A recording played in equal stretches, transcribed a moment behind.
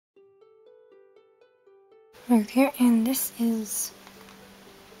right here, and this is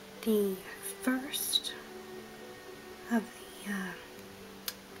the first of the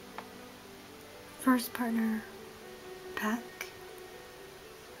first partner pack.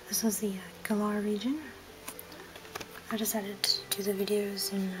 This was the Galar region. I decided to do the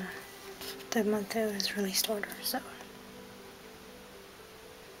videos in the month it was released order, so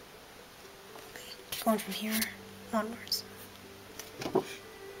going from here onwards.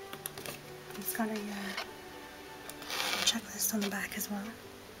 It's got a checklist on the back as well.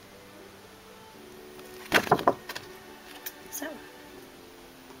 So,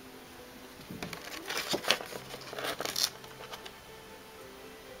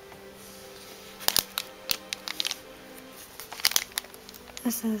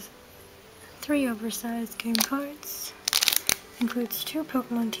 this is 3 oversized game cards. Includes 2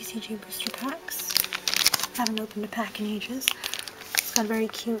 Pokemon TCG booster packs. Haven't opened a pack in ages. It's got a very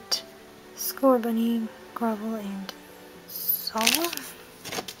cute Score Bunny, Grovel, and Solo.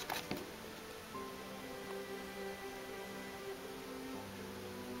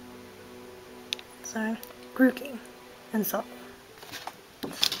 Sorry, Grookey and Solo.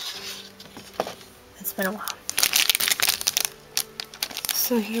 It's been a while.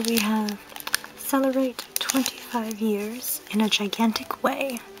 So here we have Celebrate 25 Years in a Gigantic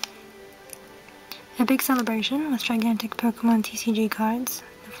Way. A big celebration with gigantic Pokemon TCG cards.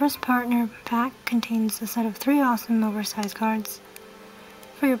 The first partner pack contains a set of 3 awesome oversized cards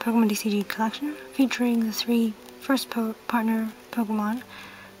for your Pokemon TCG collection, featuring the 3 first partner Pokemon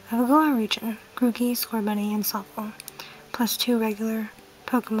of the Galar region, Grookey, Scorbunny, and Softball, plus 2 regular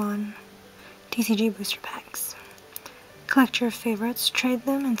Pokemon TCG booster packs. Collect your favorites, trade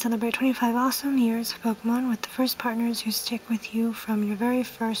them, and celebrate 25 awesome years of Pokemon with the first partners who stick with you from your very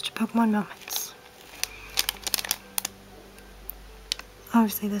first Pokemon moments.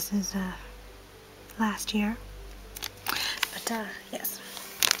 Obviously this is last year, but yes.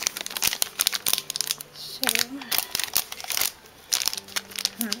 So,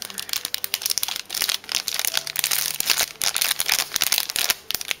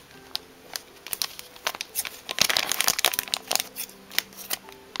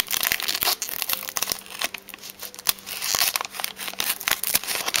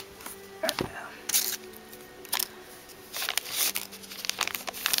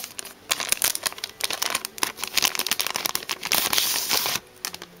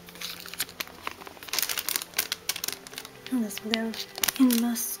 and this will go in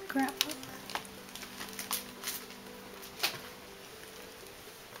my scrapbook.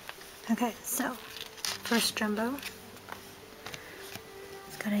 Okay, so first jumbo.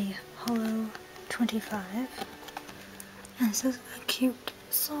 It's got a Holo 25, and it says a cute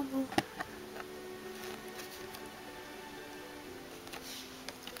Sobble.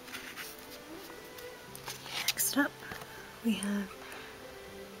 Next up, we have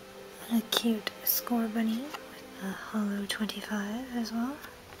a cute Scorbunny with a Holo 25 as well.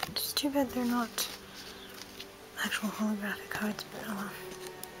 It's too bad they're not actual holographic cards, but oh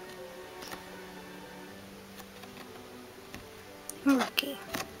well. Rookie.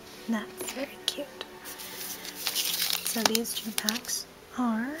 That's very cute. So these 2 packs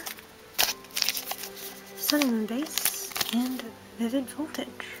are Sun and Moon Base and Vivid Voltage.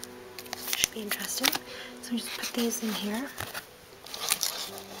 Should be interesting. So just put these in here.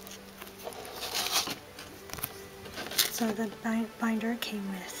 So the binder came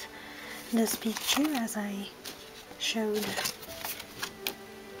with this Pikachu, as I showed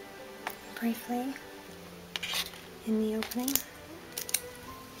briefly in the opening.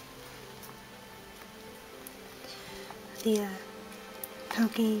 The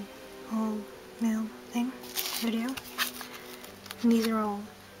Poke all mail thing video. And these are all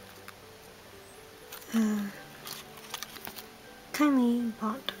kindly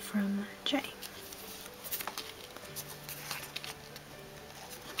bought from Jay.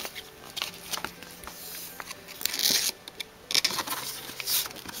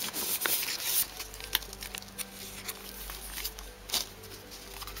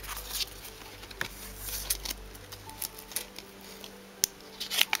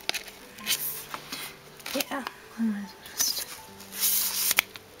 Yeah, I might as well just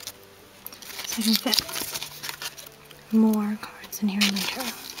so I can fit more cards in here later.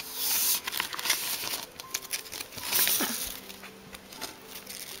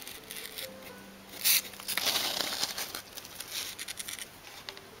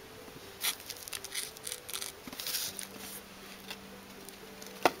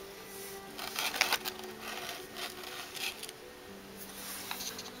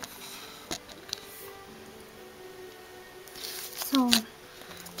 So, do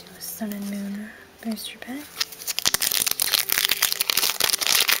a Sun and Moon booster pack.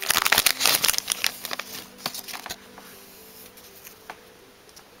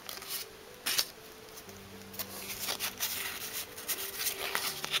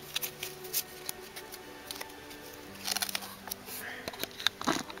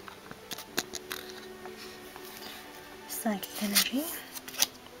 Psychic Energy,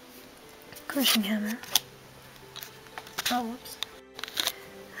 Crushing Hammer, oh whoops,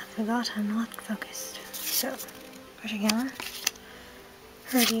 I forgot I'm not focused, so, Crushing Hammer,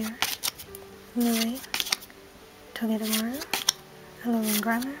 Herdier, Louis, Togedemaru, Alolan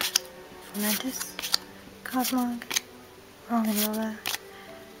Grimer, Fomentis, Cosmog, Ronganola,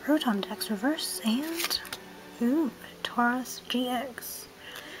 Rotom Dex Reverse, and, ooh, Taurus GX.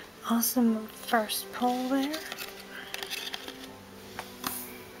 Awesome first pull there.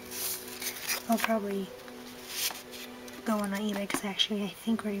 I'll probably go on eBay because actually I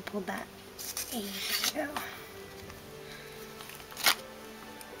think I already pulled that ages ago.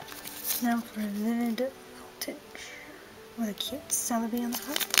 Now for Vivid Voltage with a cute Celebi on the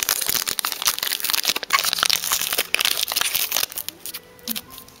front.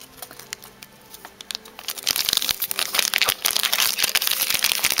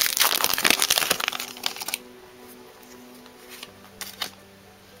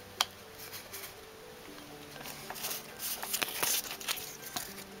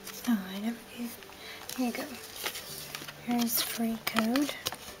 Oh, I never gave. Here you go. Here's free code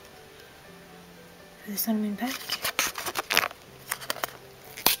for the Sun and Moon pack.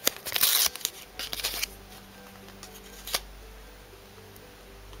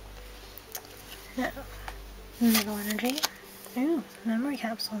 Now, Metal Energy. Ooh, memory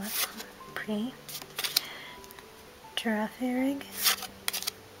capsule. That's pretty. Giraffe,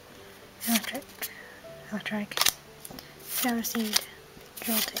 Electric, Ferroseed,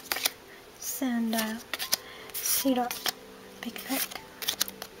 Joltik, Sandile, Seedot, Big Effect.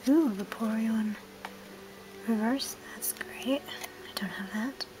 Ooh, Vaporeon Reverse, that's great. I don't have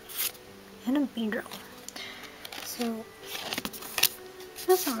that. And a Beedrill. So,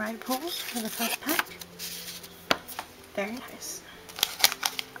 that's alright pulls for the first pack. Very nice.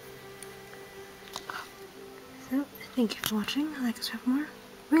 So, thank you for watching. Like us for more.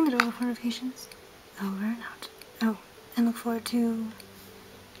 Ring the bell for notifications. Over and out. Oh, and look forward to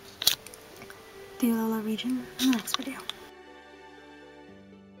the Alola region in the next video.